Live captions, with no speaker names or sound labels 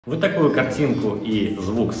Вот такую картинку и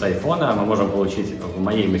звук с айфона мы можем получить в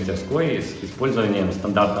моей мастерской с использованием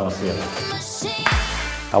стандартного света.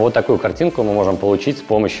 А вот такую картинку мы можем получить с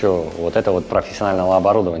помощью вот этого вот профессионального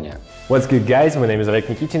оборудования. What's good, guys? My name is Олег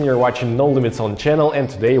Nikitin. You're watching No Limits on channel, and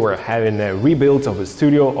today we're having a rebuild of a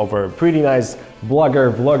studio of a pretty nice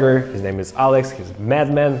vlogger. His name is Alex. He's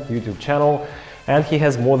MADMAN YouTube channel, and he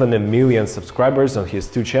has more than 1 million subscribers on his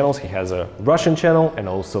 2 channels. He has a Russian channel and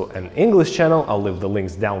also an English channel. I'll leave the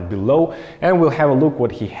links down below, and we'll have a look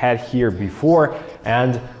what he had here before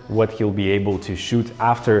and what he'll be able to shoot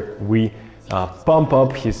after we pump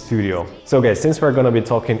up his studio. So guys, since we're gonna be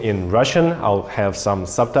talking in Russian, I'll have some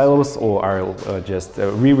subtitles, or I'll just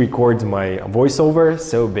re-record my voiceover.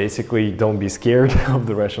 So basically, don't be scared of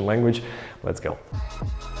the Russian language. Let's go.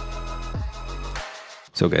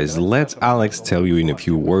 So guys, let Alex tell you in a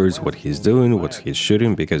few words what he's doing, what he's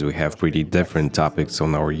shooting, because we have pretty different topics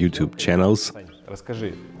on our YouTube channels.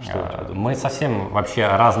 Расскажи, Мы совсем вообще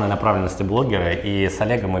разные направленности блогеры, и с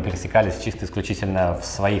Олегом мы пересекались чисто исключительно в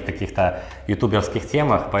своих каких-то ютуберских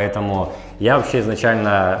темах, поэтому я вообще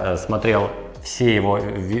изначально смотрел все его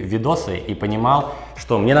видосы и понимал,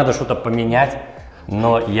 что мне надо что-то поменять,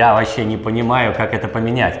 но я вообще не понимаю, как это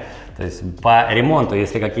поменять. То есть по ремонту,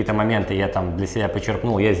 если какие-то моменты я там для себя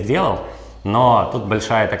почерпнул, я сделал, но тут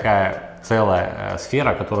большая такая целая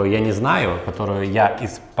сфера, которую я не знаю, которую я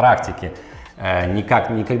из практики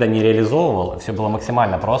никогда не реализовывал, все было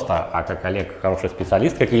максимально просто, а как Олег хороший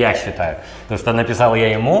специалист, как я считаю, то что написал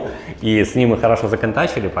я ему, и с ним мы хорошо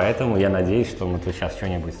законтачили, поэтому я надеюсь, что мы тут сейчас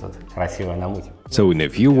что-нибудь красивое намутим. So in a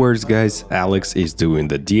few words, guys, Alex is doing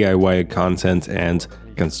the DIY content and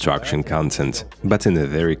construction content, but in a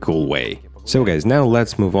very cool way. So guys, now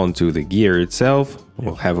let's move on to the gear itself.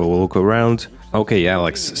 We'll have a look around. Okay,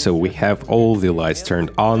 Alex, so we have all the lights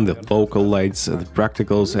turned on, the local lights, the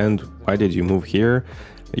practicals, and why did you move here?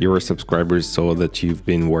 Your subscribers saw that you've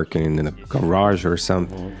been working in a garage or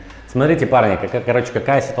something. Смотрите, парни, короче,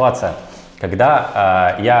 какая ситуация.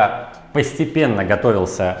 Когда я постепенно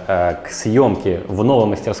готовился к съемке в новой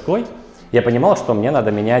мастерской, я понимал, что мне надо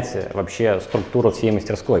менять вообще структуру всей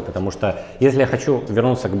мастерской, потому что если я хочу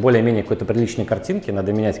вернуться к более-менее какой-то приличной картинке,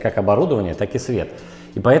 надо менять как оборудование, так и свет.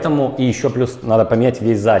 И поэтому, и еще плюс надо поменять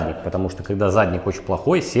весь задник, потому что когда задник очень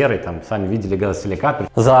плохой, серый, там, сами видели газосиликат,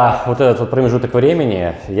 за вот этот вот промежуток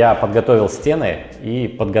времени я подготовил стены и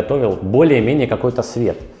подготовил более-менее какой-то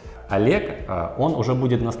свет. Олег, он уже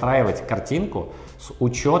будет настраивать картинку с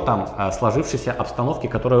учетом сложившейся обстановки,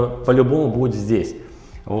 которая по-любому будет здесь.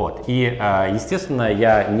 Вот. И, естественно,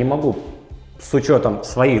 я не могу с учетом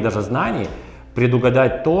своих даже знаний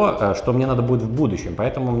предугадать то, что мне надо будет в будущем.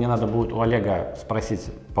 Поэтому мне надо будет у Олега спросить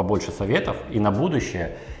побольше советов и на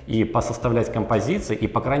будущее, и посоставлять композиции, и,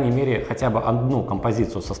 по крайней мере, хотя бы одну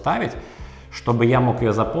композицию составить, чтобы я мог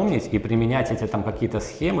ее запомнить и применять эти там какие-то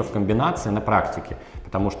схемы в комбинации на практике.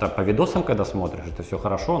 Потому что по видосам, когда смотришь, это все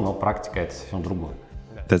хорошо, но практика — это совсем другое.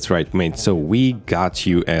 That's right, mate. So we got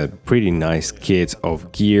you a pretty nice kit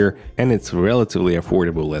of gear, and it's relatively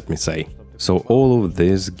affordable, let me say. So all of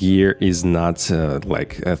this gear is not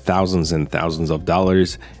like thousands and thousands of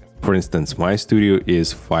dollars. For instance, my studio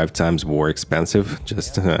is 5 times more expensive,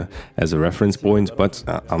 just as a reference point, but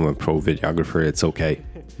I'm a pro videographer, it's okay.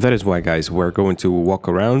 That is why, guys, we're going to walk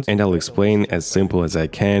around and I'll explain as simple as I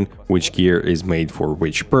can which gear is made for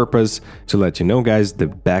which purpose, to let you know, guys, the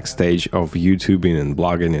backstage of YouTubing and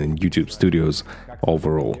blogging and YouTube studios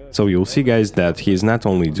overall. So you'll see, guys, that he's not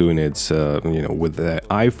only doing it, you know, with the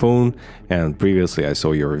iPhone, and previously I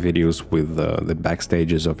saw your videos with the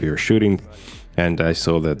backstages of your shooting. And I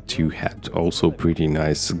saw that you had also pretty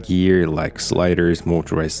nice gear like sliders,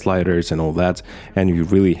 motorized sliders and all that. And you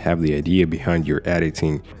really have the idea behind your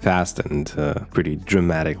editing, fast and pretty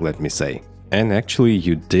dramatic, let me say. And actually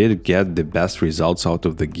you did get the best results out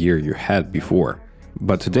of the gear you had before.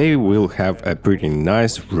 But today we'll have a pretty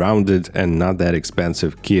nice, rounded and not that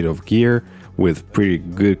expensive kit of gear with pretty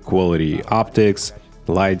good quality optics,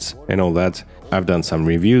 lights and all that. I've done some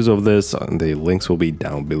reviews of this, and the links will be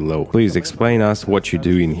down below. Please explain us what you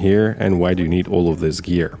do in here and why do you need all of this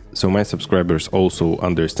gear, so my subscribers also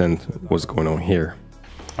understand what's going on here.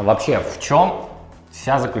 Вообще, в чем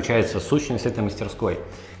вся заключается сущность этой мастерской?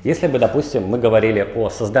 Если бы, допустим, мы говорили о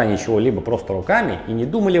создании чего-либо просто руками и не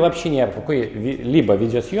думали вообще ни о какой-либо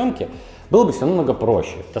видеосъемке, было бы все намного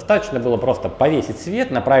проще. Достаточно было просто повесить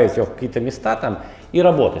свет, направить его в какие-то места там и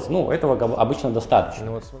работать. Ну, этого обычно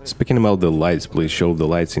достаточно. Speaking about the lights, please show the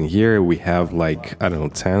lights in here. We have like, I don't know,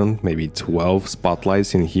 10, maybe 12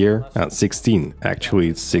 spotlights in here. 16, actually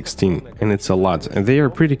it's 16, and it's a lot. And they are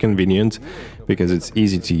pretty convenient because it's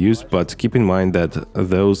easy to use, but keep in mind that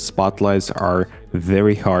those spotlights are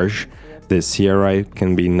very harsh. The CRI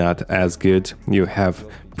can be not as good. You have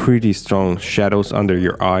pretty strong shadows under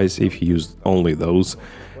your eyes if you use only those,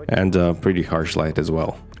 and pretty harsh light as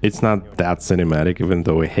well. It's not that cinematic, even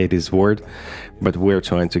though I hate this word, but we're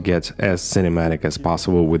trying to get as cinematic as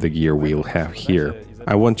possible with the gear we'll have here.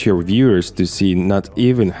 I want your viewers to see not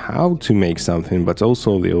even how to make something, but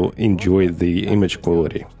also they'll enjoy the image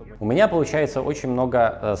quality. У меня получается очень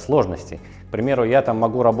много сложностей. К примеру, я там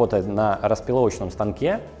могу работать на распиловочном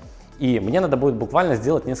станке, и мне надо будет буквально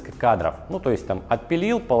сделать несколько кадров. Ну, то есть там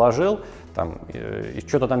отпилил, положил, там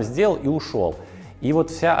что-то там сделал и ушел. И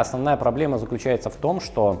вот вся основная проблема заключается в том,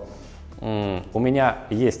 что у меня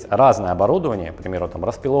есть разное оборудование, к примеру, там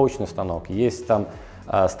распиловочный станок, есть там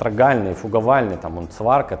строгальный, фуговальный, там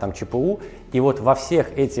сварка, там ЧПУ, и вот во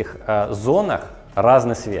всех этих зонах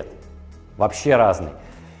разный свет, вообще разный.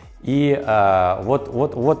 И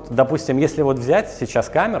вот, допустим, если вот взять сейчас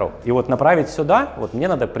камеру и вот направить сюда, вот мне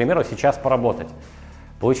надо, к примеру, сейчас поработать.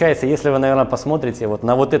 Получается, если вы, наверное, посмотрите вот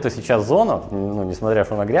на вот эту сейчас зону, ну, несмотря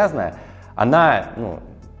что она грязная, она, ну,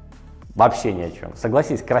 вообще ни о чем.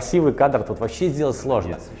 Согласись, красивый кадр тут вообще сделать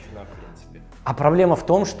сложно. А проблема в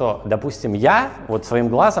том, что, допустим, я вот своим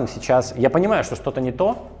глазом сейчас, я понимаю, что что-то не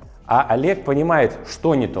то, а Олег понимает,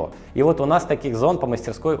 что не то. И вот у нас таких зон по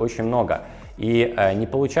мастерской очень много. И не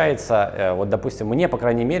получается, вот, допустим, мне, по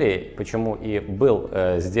крайней мере, почему и был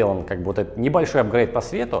сделан как бы вот этот небольшой апгрейд по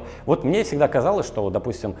свету, вот мне всегда казалось, что,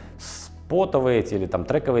 допустим, спотовые эти или там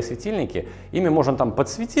трековые светильники, ими можно там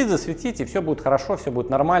подсветить, засветить, и все будет хорошо, все будет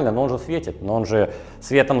нормально, но он же светит, но он же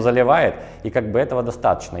светом заливает, и как бы этого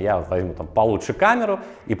достаточно. Я возьму там получше камеру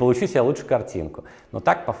и получу себе лучше картинку. Но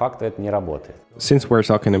так по факту это не работает. Since we're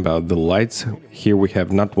talking about the lights, here we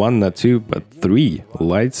have not one, not two, but 3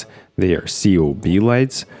 lights. They are COB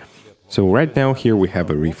lights. So right now here we have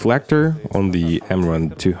a reflector on the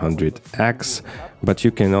Amaran 200X, but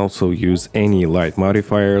you can also use any light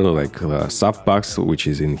modifier like softbox, which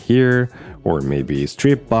is in here, or maybe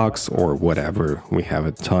strip box or whatever. We have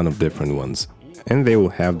a ton of different ones. And they will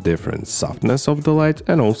have different softness of the light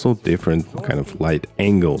and also different kind of light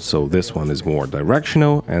angles. So this one is more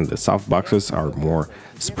directional and the softboxes are more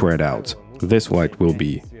spread out. This light will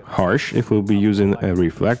be harsh if we'll be using a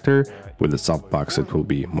reflector. With the softbox it will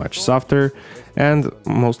be much softer, and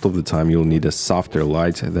most of the time you'll need a softer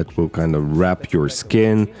light that will kind of wrap your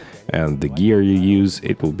skin and the gear you use.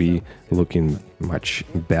 It will be looking much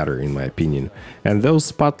better in my opinion. And those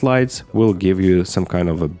spotlights will give you some kind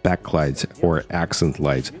of a backlight or accent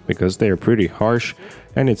light because they are pretty harsh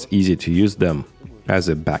and it's easy to use them as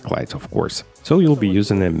a backlight, of course. So you'll be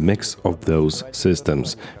using a mix of those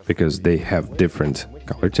systems because they have different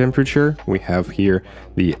color temperature. We have here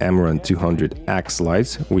the Amaran 200X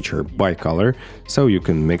lights, which are bicolor, so you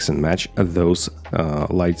can mix and match those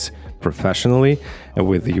lights professionally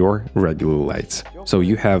with your regular lights. So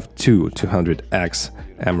you have 2 200X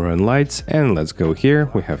Amaran lights, and let's go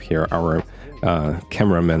here. We have here our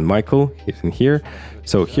cameraman Michael is in here.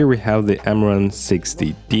 So here we have the Amaran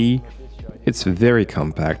 60D. It's very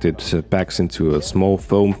compact, it packs into a small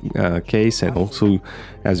foam case, and also,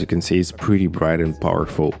 as you can see, it's pretty bright and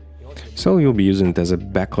powerful. So you'll be using it as a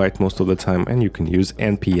backlight most of the time, and you can use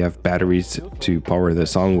NPF batteries to power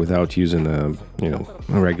this on without using a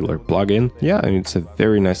regular plug-in. Yeah, and it's a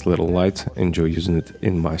very nice little light. Enjoy using it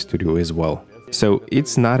in my studio as well. So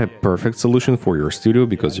it's not a perfect solution for your studio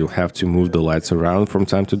because you'll have to move the lights around from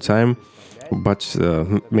time to time. But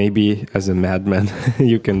maybe as a madman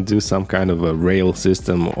you can do some kind of a rail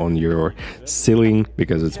system on your ceiling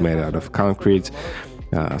because it's made out of concrete,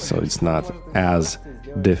 so it's not as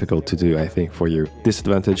difficult to do, I think, for you.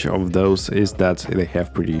 Disadvantage of those is that they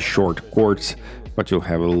have pretty short cords, but you'll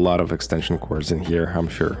have a lot of extension cords in here, I'm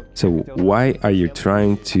sure. So why are you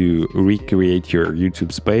trying to recreate your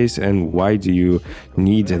YouTube space, and why do you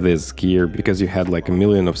need this gear? Because you had like 1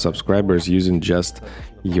 million of subscribers using just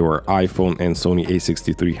your iPhone and Sony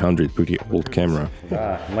A6300, pretty old camera.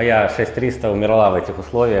 Да, моя 6300 умерла в этих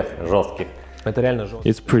условиях жестких.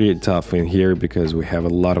 It's pretty tough in here because we have a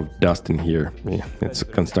lot of dust in here. Yeah, it's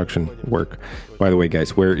construction work. By the way,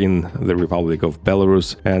 guys, we're in the Republic of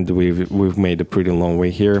Belarus and we've made a pretty long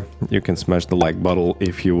way here. You can smash the like button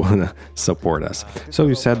if you wanna support us. So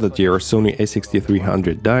you said that your Sony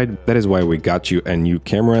a6300 died. That is why we got you a new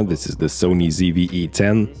camera. This is the Sony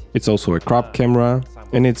ZV-E10. It's also a crop camera.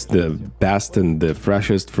 And it's the best and the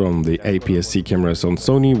freshest from the APS-C cameras on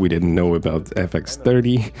Sony. We didn't know about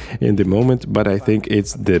FX30 in the moment, but I think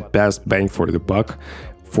it's the best bang for the buck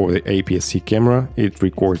for the APS-C camera. It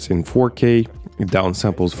records in 4K, it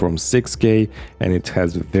downsamples from 6K, and it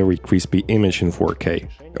has a very crispy image in 4K.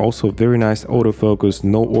 Also very nice autofocus,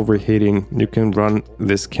 no overheating. You can run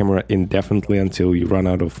this camera indefinitely until you run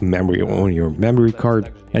out of memory on your memory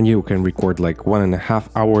card. And you can record like 1.5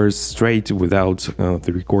 hours straight without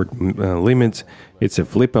the record limit. It's a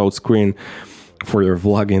flip out screen for your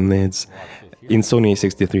vlogging needs. In Sony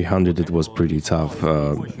a6300 it was pretty tough,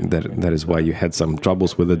 that is why you had some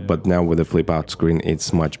troubles with it, but now with the flip out screen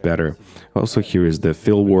it's much better. Also here is the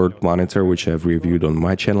Feelworld monitor, which I've reviewed on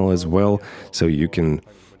my channel as well, so you can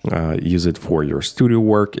use it for your studio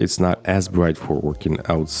work. It's not as bright for working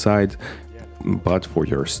outside, but for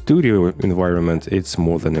your studio environment it's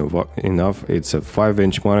more than enough. It's a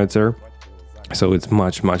 5-inch monitor. So it's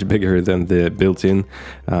much bigger than the built-in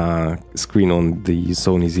screen on the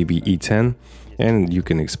Sony ZV-E10, and you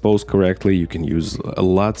can expose correctly, you can use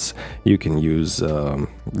LUTs, you can use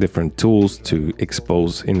different tools to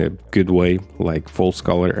expose in a good way, like false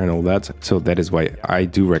color and all that. So that is why I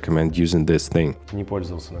do recommend using this thing. Не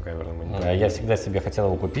пользовался накамерным монитором. Я всегда себе хотел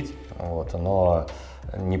его купить, вот, но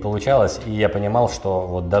не получалось, и я понимал, что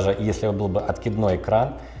вот даже если был бы откидной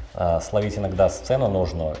экран, словить иногда сцену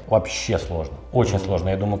нужную вообще сложно, очень сложно.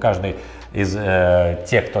 Я думаю, каждый из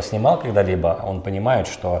тех, кто снимал когда-либо, он понимает,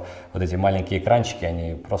 что вот эти маленькие экранчики,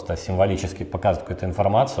 они просто символически показывают какую-то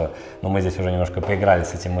информацию, но мы здесь уже немножко поиграли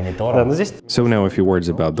с этим монитором. Да, но здесь... So now a few words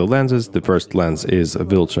about the lenses. The first lens is a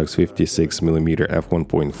Viltrox 56mm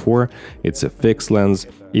f1.4. It's a fixed lens.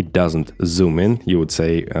 It doesn't zoom in. You would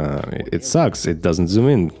say it sucks, it doesn't zoom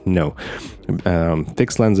in. No.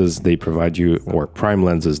 Fixed lenses, they provide you, or prime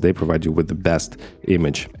lenses, they provide you with the best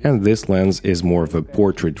image. And this lens is more of a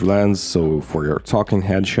portrait lens, so for your talking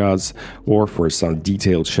head shots or for some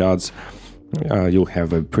detailed shots, you'll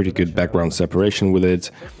have a pretty good background separation with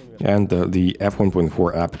it. And the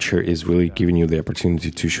f1.4 aperture is really giving you the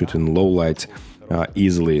opportunity to shoot in low light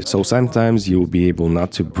easily. So sometimes you'll be able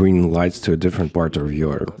not to bring lights to a different part of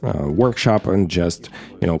your workshop and just,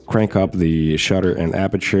 you know, crank up the shutter and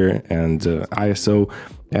aperture and ISO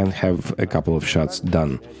and have a couple of shots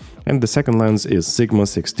done. And the second lens is Sigma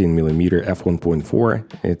 16mm f1.4.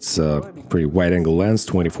 It's a pretty wide-angle lens,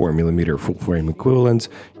 24mm full-frame equivalent,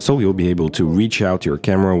 so you'll be able to reach out your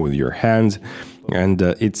camera with your hand. And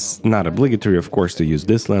it's not obligatory, of course, to use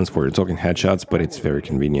this lens for your talking headshots, but it's very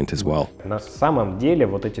convenient as well. На самом деле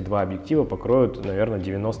вот эти два объектива покроют, наверное,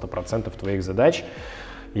 90% твоих задач.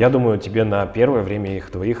 Я думаю, тебе на первое время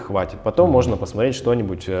их двоих хватит. Потом можно посмотреть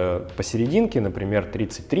что-нибудь посерединке, например,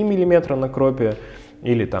 33 мм на кропе.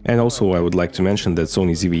 And also I would like to mention that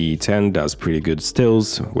Sony ZV-E10 does pretty good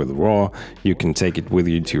stills with RAW. You can take it with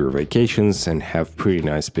you to your vacations and have pretty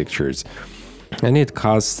nice pictures. And it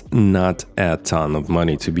costs not a ton of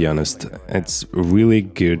money, to be honest. It's really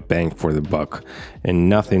good bang for the buck, and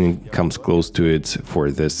nothing comes close to it for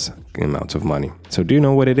this amount of money. So do you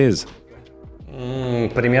know what it is?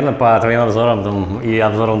 Примерно по твоим обзорам и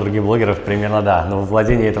обзорам других блогеров, примерно да, но в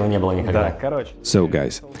владении этого не было никогда. Да, короче. So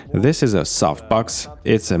guys, this is a softbox.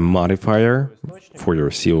 It's a modifier for your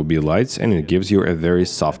COB lights, and it gives you a very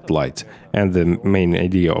soft light. And the main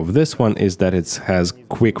idea of this one is that it has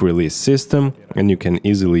quick release system, and you can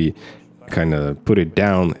easily kind of put it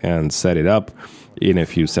down and set it up in a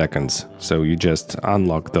few seconds. So you just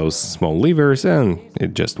unlock those small levers and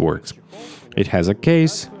it just works. It has a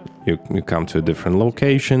case. You come to a different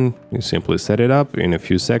location, you simply set it up in a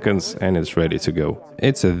few seconds and it's ready to go.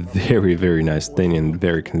 It's a very nice thing and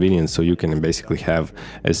very convenient, so you can basically have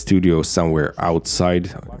a studio somewhere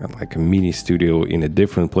outside, like a mini studio in a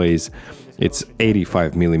different place. It's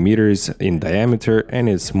 85 millimeters in diameter and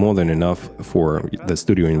it's more than enough for the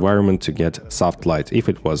studio environment to get soft light. If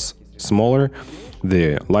it was smaller,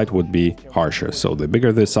 the light would be harsher. So the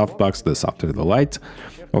bigger the softbox, the softer the light,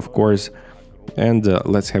 of course. And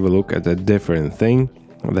let's have a look at a different thing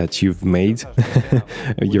that you've made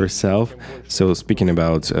yourself. So speaking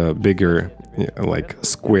about bigger, like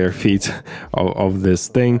square feet of this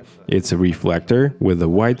thing, it's a reflector with a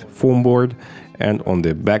white foam board, and on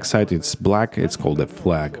the back side it's black. It's called a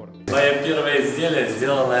flag. Мое первое изделие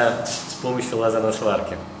сделано с помощью лазерной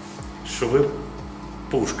сварки.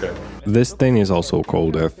 Швы-пушка. This thing is also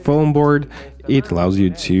called a foam board. It allows you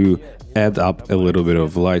to add up a little bit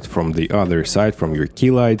of light from the other side, from your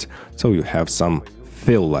key light, so you have some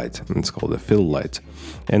fill light. It's called a fill light.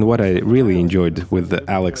 And what I really enjoyed with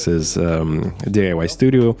Alex's DIY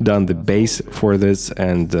studio, done the base for this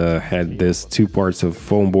and had this 2 parts of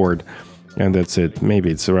foam board, and that's it. Maybe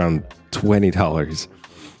it's around $20.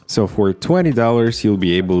 So for $20, you'll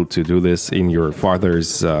be able to do this in your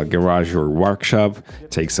father's garage or workshop,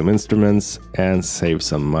 take some instruments and save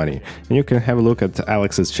some money. And you can have a look at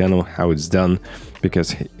Alex's channel, how it's done,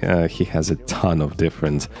 because he has a ton of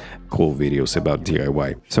different cool videos about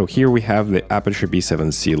DIY. So here we have the Aputure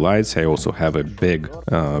B7c lights. I also have a big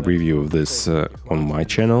review of this on my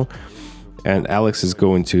channel. And Alex is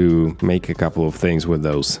going to make a couple of things with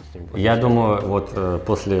those. Я думаю, вот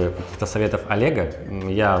после каких-то советов Олега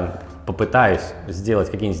я попытаюсь сделать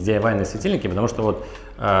какие-нибудь DIY-ные светильники, потому что вот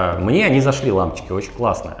мне они зашли, лампочки, очень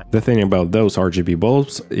классно. The thing about those RGB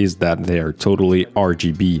bulbs is that they are totally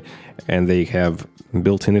RGB and they have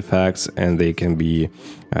built-in effects and they can be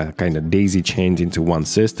kind of daisy-chained into one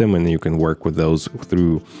system, and you can work with those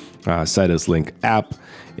through Sidus Link app.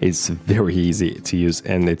 It's very easy to use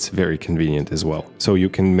and it's very convenient as well. So you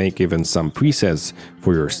can make even some presets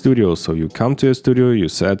for your studio. So you come to a studio, you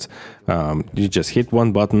set, you just hit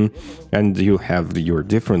one button and you have your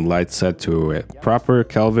different lights set to a proper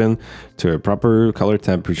Kelvin, to a proper color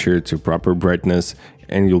temperature, to proper brightness,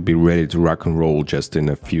 and you'll be ready to rock and roll just in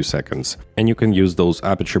a few seconds. And you can use those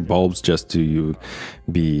Aputure bulbs just to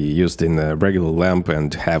be used in a regular lamp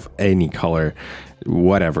and have any color,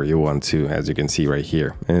 whatever you want to, as you can see right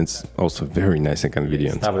here. And it's also very nice and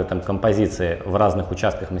convenient. Ставлю там композиции в разных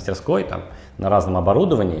участках мастерской, там, на разном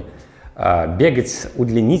оборудовании. Бегать с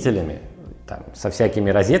удлинителями, там, со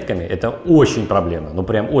всякими розетками, это очень проблемно, ну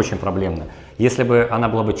прям очень проблемно. Если бы она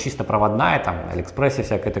была бы чисто проводная, там, на Алиэкспрессе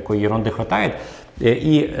всякой такой ерунды хватает,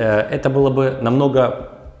 и это было бы намного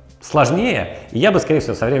сложнее, и я бы, скорее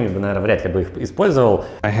всего, со временем, наверное, вряд ли бы их использовал.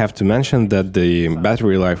 I have to mention that the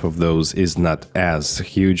battery life of those is not as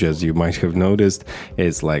huge as you might have noticed.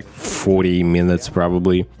 It's like 40 minutes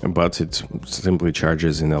probably, but it simply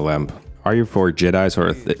charges in a lamp. Are you for Jedis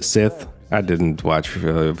or Sith? I didn't watch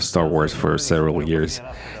Star Wars for several years.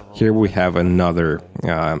 Here we have another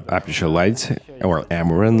Aputure light, or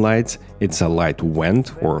Amaran light. It's a light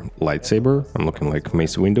wand or lightsaber. I'm looking like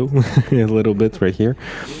Mace Windu a little bit right here.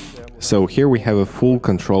 So here we have a full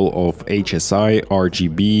control of HSI,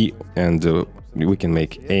 RGB, and we can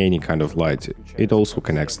make any kind of light. It also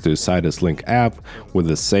connects to Sidus Link app with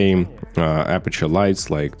the same Aputure lights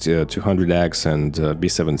like 200X and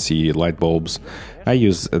B7c light bulbs. I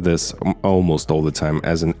use this almost all the time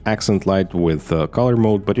as an accent light with color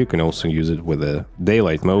mode, but you can also use it with a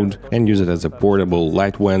daylight mode and use it as a portable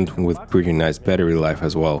light wand with pretty nice battery life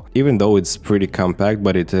as well. Even though it's pretty compact,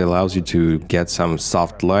 but it allows you to get some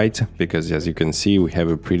soft light, because as you can see, we have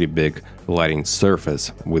a pretty big lighting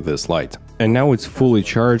surface with this light. And now it's fully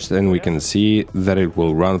charged and we can see that it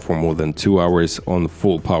will run for more than 2 hours on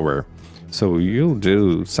full power. So you'll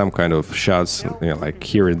do some kind of shots, you know, like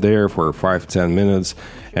here and there for 5-10 minutes,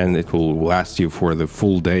 and it will last you for the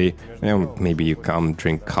full day. You know, maybe you come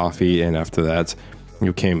drink coffee and after that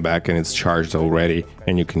you came back and it's charged already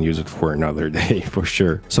and you can use it for another day for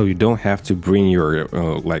sure. So you don't have to bring your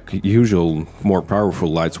like usual more powerful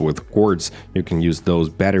lights with cords. You can use those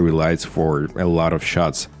battery lights for a lot of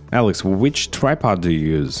shots. Alex, which tripod do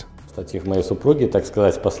you use? Штатив моей супруги, так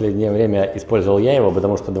сказать, в последнее время использовал я его,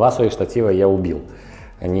 потому что 2 своих штатива я убил.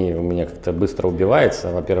 Они у меня как-то быстро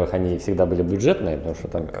убиваются. Во-первых, они всегда были бюджетные, потому что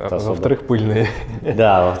там как-то особо... Во-вторых, пыльные.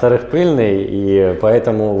 Да, во-вторых, пыльные, и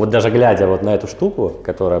поэтому вот даже глядя вот на эту штуку,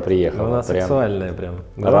 которая приехала, она сексуальная прям.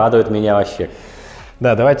 Радует меня вообще.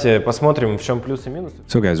 Да, давайте посмотрим, в чем плюсы и минусы.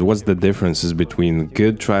 So guys, what's the differences between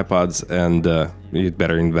good tripods and you'd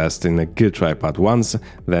better invest in a good tripod once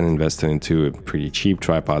than investing into pretty cheap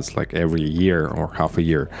tripods like every year or half a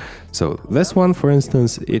year. So this one, for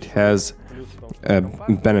instance, it has a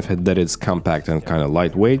benefit that it's compact and kind of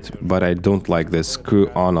lightweight, but I don't like this screw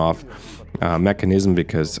on-off mechanism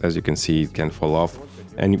because, as you can see, it can fall off.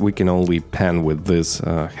 And we can only pan with this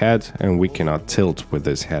head, and we cannot tilt with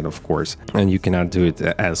this head, of course. And you cannot do it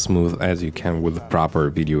as smooth as you can with the proper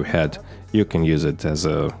video head. You can use it as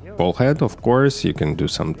a ball head, of course. You can do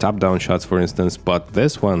some top-down shots, for instance. But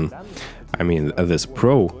this one, I mean, this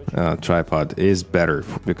Pro tripod is better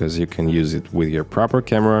because you can use it with your proper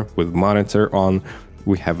camera, with monitor on.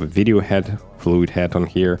 We have a video head, fluid head on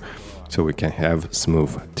here, so we can have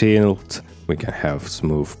smooth tilt, we can have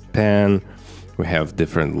smooth pan. We have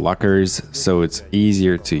different lockers, so it's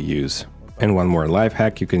easier to use. And one more life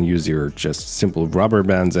hack, you can use your just simple rubber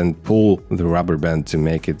bands and pull the rubber band to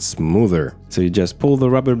make it smoother. So you just pull the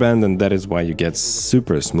rubber band and that is why you get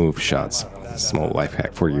super smooth shots. Small life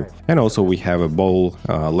hack for you. And also we have a bowl,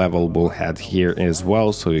 level bowl head here as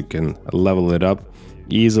well, so you can level it up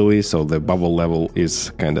easily. So the bubble level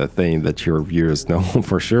is kind of thing that your viewers know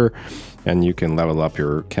for sure. And you can level up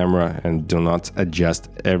your camera and do not adjust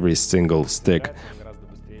every single stick.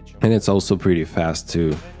 And it's also pretty fast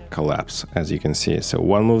to collapse, as you can see. So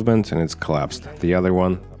one movement and it's collapsed. The other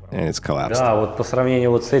one and it's collapsed. Да, вот по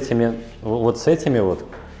сравнению вот с этими вот,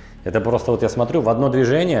 это просто вот я смотрю, в одно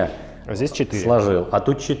движение здесь 4 сложил, а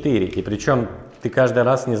тут 4. И причем ты каждый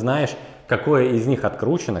раз не знаешь, какое из них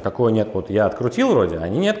откручено, какое нет. Вот я открутил вроде,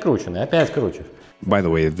 они не откручены, опять крутишь. By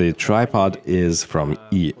the way, the tripod is from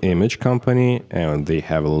E-Image company and they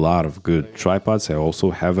have a lot of good tripods. I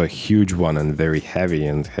also have a huge one and very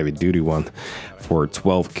heavy duty one for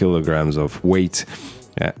 12 kilograms of weight.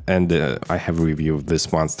 And I have reviewed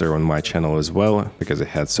this monster on my channel as well because it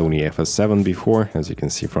had Sony FS7 before, as you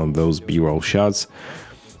can see from those B-roll shots.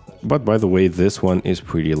 But by the way, this one is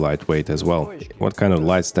pretty lightweight as well. What kind of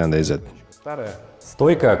light stand is it?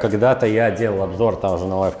 Стойка, когда-то я делал обзор там же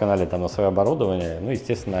на лайв-канале там на свое оборудование, ну,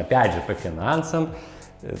 естественно, опять же по финансам,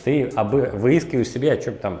 ты выискиваешь себе,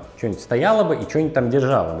 что там что-нибудь стояло бы и что-нибудь там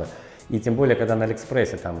держало бы. И тем более, когда на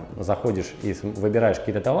Алиэкспрессе там заходишь и выбираешь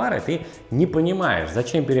какие-то товары, ты не понимаешь,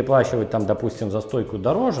 зачем переплачивать там, допустим, за стойку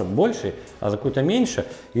дороже, больше, а за какую-то меньше.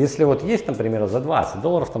 Если вот есть, например, за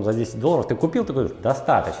 $20, там за $10 ты купил, ты говоришь,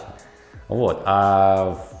 достаточно. Вот,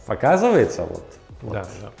 а оказывается, вот.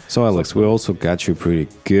 So Alex, we also got you pretty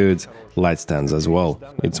good light stands as well.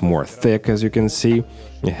 It's more thick, as you can see.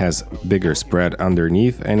 It has bigger spread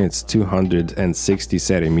underneath and it's 260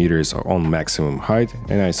 centimeters on maximum height.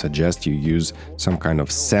 And I suggest you use some kind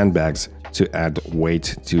of sandbags to add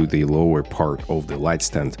weight to the lower part of the light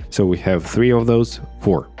stand. So we have four of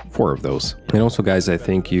those. And also, guys, I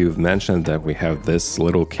think you've mentioned that we have this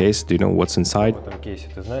little case. Do you know what's inside?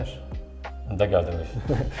 Догадываюсь.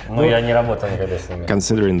 Но я не работал никогда с ними.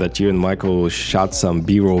 Considering that you and Michael shot some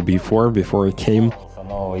B-roll before it came.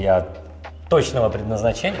 Но я точного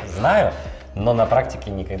предназначения знаю, но на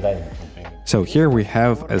практике никогда не применил. So here we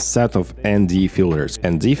have a set of ND filters.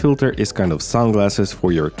 ND filter is kind of sunglasses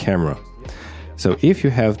for your camera. So if you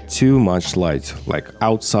have too much light, like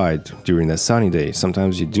outside during a sunny day,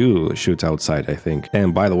 sometimes you do shoot outside, I think.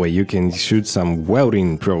 And by the way, you can shoot some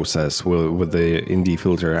welding process with the ND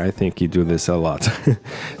filter. I think you do this a lot.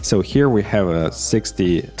 So here we have a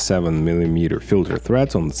 67mm filter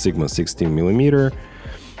thread on Sigma 16mm.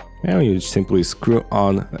 And you simply screw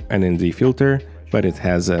on an ND filter, but it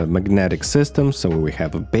has a magnetic system, so we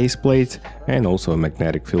have a base plate and also a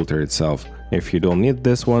magnetic filter itself. If you don't need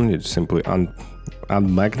this one, you simply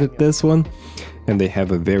unmagnet this one, and they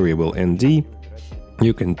have a variable ND.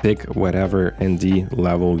 You can pick whatever ND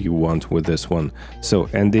level you want with this one. So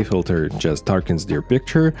ND filter just darkens your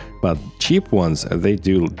picture, but cheap ones, they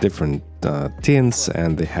do different tints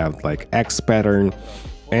and they have like X pattern.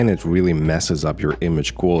 And it really messes up your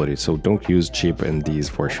image quality, so don't use cheap NDs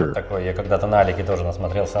for sure. Такой, я когда-то на Алике тоже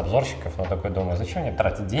насмотрелся обзорщиков, но такой думаю, зачем мне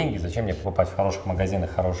тратить деньги, зачем мне покупать в хороших магазинах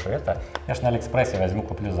хорошее это. Я же на Алиэкспрессе возьму,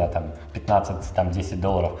 куплю за там 15-10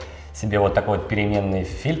 долларов себе вот такой вот переменный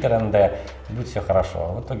фильтр ND, и будет все хорошо.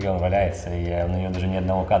 А в итоге он валяется, и я на нее даже ни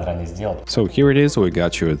одного кадра не сделал. So here it is, we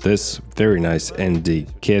got you this very nice ND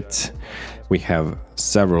kit. We have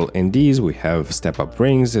several NDs, we have step-up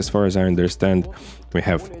rings as far as I understand. We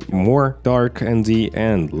have more dark ND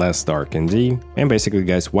and less dark ND. And basically,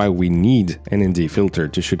 guys, why we need an ND filter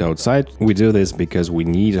to shoot outside, we do this because we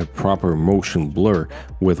need a proper motion blur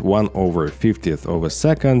with 1/50th of a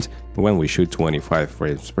second when we shoot 25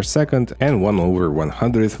 frames per second and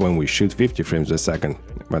 1/100th when we shoot 50 frames a second.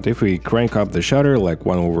 But if we crank up the shutter like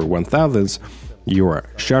 1/1000th, your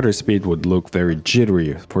shutter speed would look very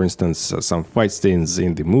jittery. For instance, some fight scenes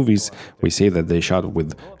in the movies, we see that they shot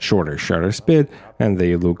with shorter shutter speed and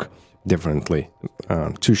they look differently,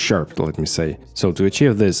 too sharp, let me say. So to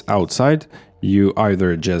achieve this outside, you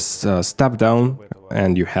either just step down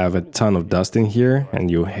and you have a ton of dust in here and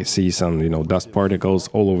you see some, dust particles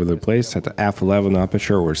all over the place at the f11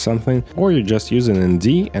 aperture or something, or you just use an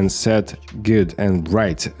ND and set good and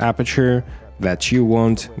right aperture that you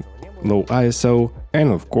want, low ISO,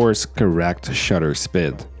 and of course correct shutter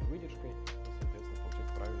speed.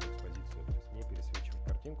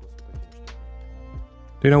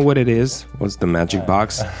 Do you know what it is? What's the magic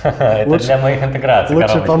box? Это для моих интеграций.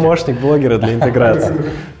 Лучший помощник блогера для интеграции.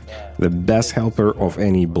 The best helper of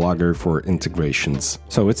any blogger for integrations.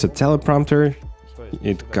 So it's a teleprompter.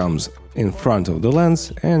 It comes in front of the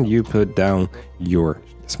lens and you put down your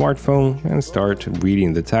smartphone and start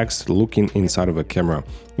reading the text looking inside of a camera.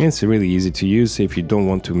 It's really easy to use if you don't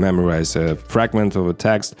want to memorize a fragment of a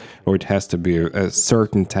text, or it has to be a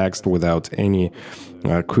certain text without any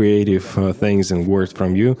creative things and words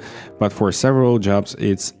from you. But for several jobs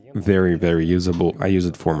it's very usable. I use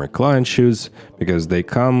it for my client shoots because they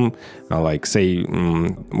come like say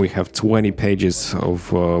we have 20 pages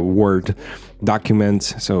of Word document,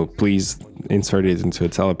 so please insert it into a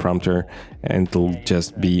teleprompter and it'll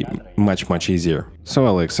just be much easier. So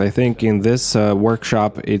Alex, I think in this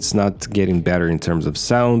workshop it's not getting better in terms of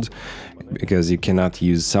sound because you cannot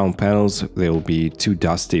use sound panels. They'll be too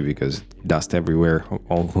dusty because dust everywhere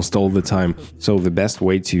almost all the time. So the best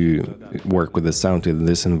way to work with the sound in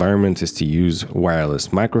this environment is to use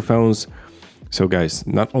wireless microphones. So guys,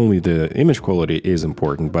 not only the image quality is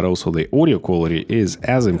important, but also the audio quality is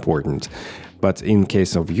as important. But in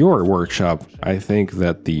case of your workshop, I think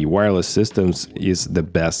that the wireless systems is the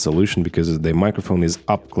best solution because the microphone is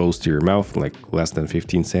up close to your mouth, like less than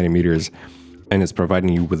 15 centimeters, and it's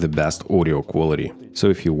providing you with the best audio quality. So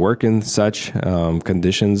if you work in such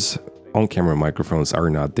conditions, on-camera microphones are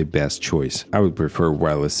not the best choice. I would prefer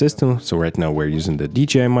wireless system, so right now we're using the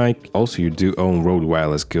DJI mic. Also, you do own Rode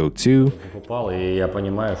Wireless Go 2. Упал, и я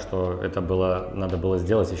понимаю, что это надо было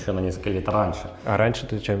сделать еще на несколько лет раньше. А раньше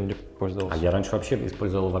ты чем пользовался? А я раньше вообще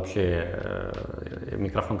использовал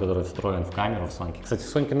микрофон, который встроен в камеру в Sony. Кстати,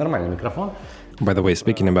 в Sony нормальный микрофон. By the way,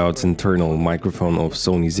 speaking about internal microphone of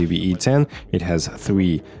Sony ZV-E10, it has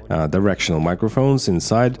 3 directional microphones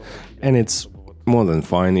inside, and it's more than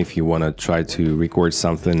fine if you want to try to record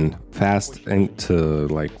something fast and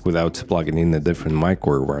like without plugging in a different mic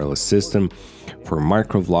or wireless system. For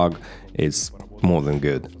microvlog, it's more than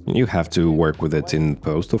good. You have to work with it in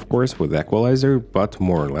post, of course, with equalizer, but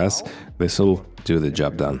more or less this will do the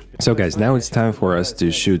job done. So guys, now it's time for us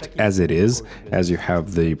to shoot as it is, as you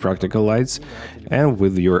have the practical lights and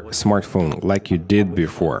with your smartphone like you did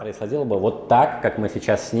before. Происходило бы вот так, как мы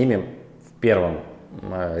сейчас снимем в первом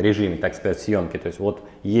режиме, так сказать, съемки. То есть вот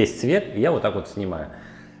есть свет, и я вот так вот снимаю.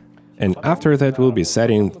 And after that, we'll be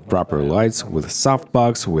setting proper lights with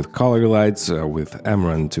softbox, with color lights, with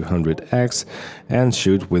Amaran 200X, and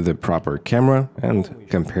shoot with the proper camera and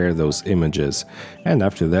compare those images. And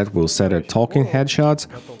after that, we'll set a talking headshot,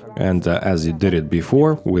 and as you did it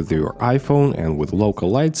before, with your iPhone and with local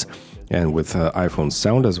lights, and with iPhone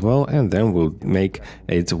sound as well, and then we'll make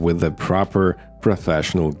it with the proper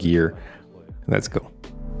professional gear. Let's go.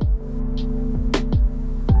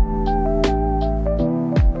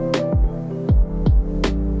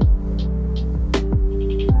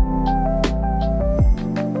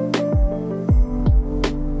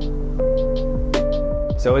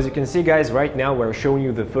 So as you can see guys, right now we're showing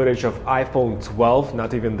you the footage of iPhone 12,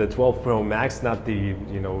 not even the 12 Pro Max, not the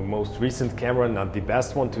most recent camera, not the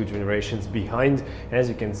best one, 2 generations behind. As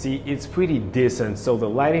you can see, it's pretty decent, so the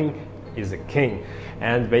lighting is a king.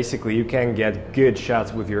 And basically you can get good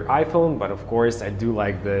shots with your iPhone, but of course I do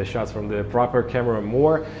like the shots from the proper camera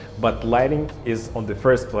more, but lighting is on the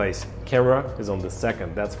first place, camera is on the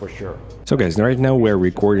second, that's for sure. So guys, right now we're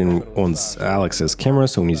recording on Alex's camera,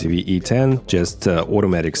 Sony ZV-E10, just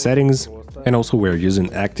automatic settings, and also we're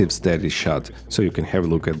using active steady shot, so you can have a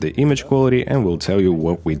look at the image quality and we'll tell you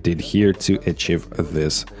what we did here to achieve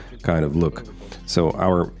this kind of look. So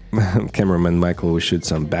our cameraman Michael will shoot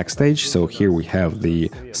some backstage. So here we have the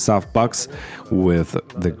softbox with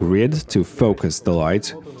the grid to focus the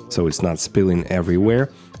light so it's not spilling everywhere.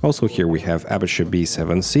 Also here we have Aputure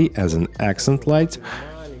B7c as an accent light.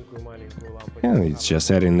 And it's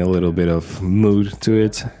just adding a little bit of mood to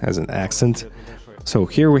it as an accent. So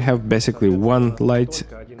here we have basically one light,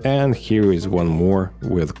 and here is one more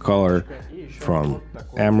with color from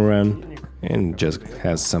Amaran and just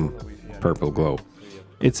has some purple glow.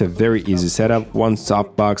 It's a very easy setup, one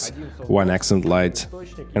softbox, one accent light,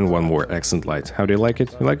 and one more accent light. How do you like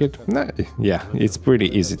it? You like it? Nah, yeah, it's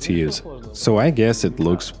pretty easy to use. So I guess it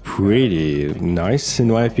looks pretty nice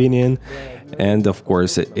in my opinion. And of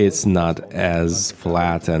course, it's not as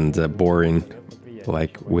flat and boring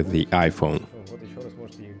like with the iPhone.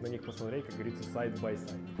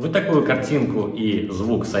 Вот такую картинку и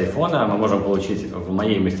звук с айфона мы можем получить в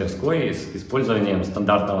моей мастерской с использованием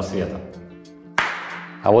стандартного света.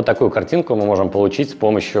 А вот такую картинку мы можем получить с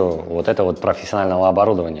помощью вот этого вот профессионального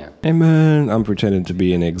оборудования. Hey man, I'm pretending to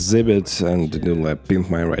be an exhibit and do like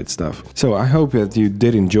pimp my ride stuff. So I hope that you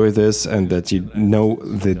did enjoy this and that you know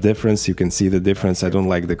the difference, you can see the difference. I don't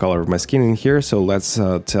like the color of my skin in here, so let's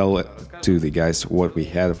tell to the guys what we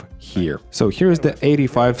have here. So here's the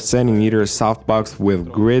 85 centimeter softbox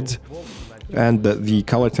with grid. and the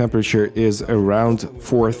color temperature is around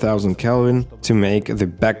 4000 Kelvin to make the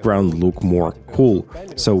background look more cool.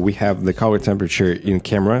 So we have the color temperature in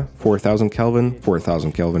camera 4000 Kelvin,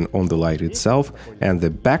 4000 Kelvin on the light itself, and the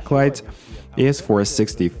backlight is for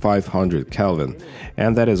 6500 Kelvin,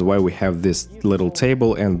 and that is why we have this little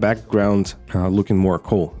table and background looking more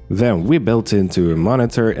cool. Then we built into a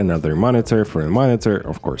monitor, another monitor for a monitor,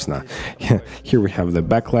 of course not. Here we have the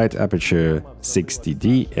backlight Aputure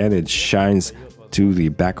 60D, and it shines to the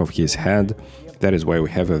back of his head. That is why we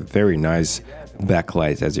have a very nice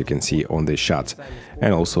backlight, as you can see on this shot.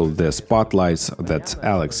 And also the spotlights that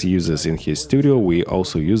Alex uses in his studio, we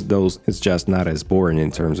also use those. It's just not as boring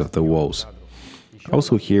in terms of the walls.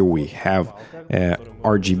 Also here we have a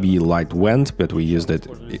RGB light vent, but we used it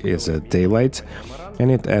as a daylight,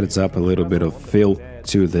 and it adds up a little bit of fill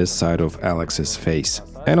to this side of Alex's face.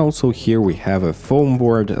 And also here we have a foam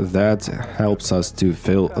board that helps us to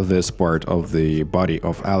fill this part of the body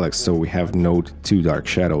of Alex, so we have no too dark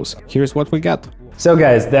shadows. Here's what we got. So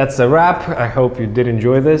guys, that's a wrap. I hope you did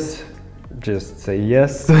enjoy this. Just say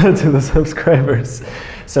yes to the subscribers.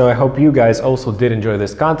 So I hope you guys also did enjoy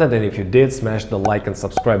this content, and if you did, smash the like and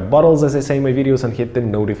subscribe buttons as I say in my videos, and hit the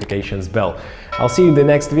notifications bell. I'll see you in the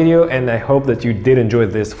next video, and I hope that you did enjoy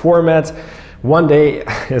this format. One day,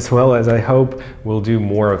 as well as I hope, we'll do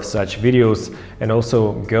more of such videos. And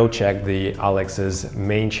also go check the Alex's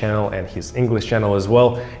main channel and his English channel as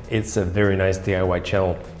well. It's a very nice DIY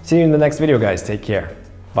channel. See you in the next video, guys. Take care.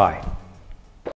 Bye.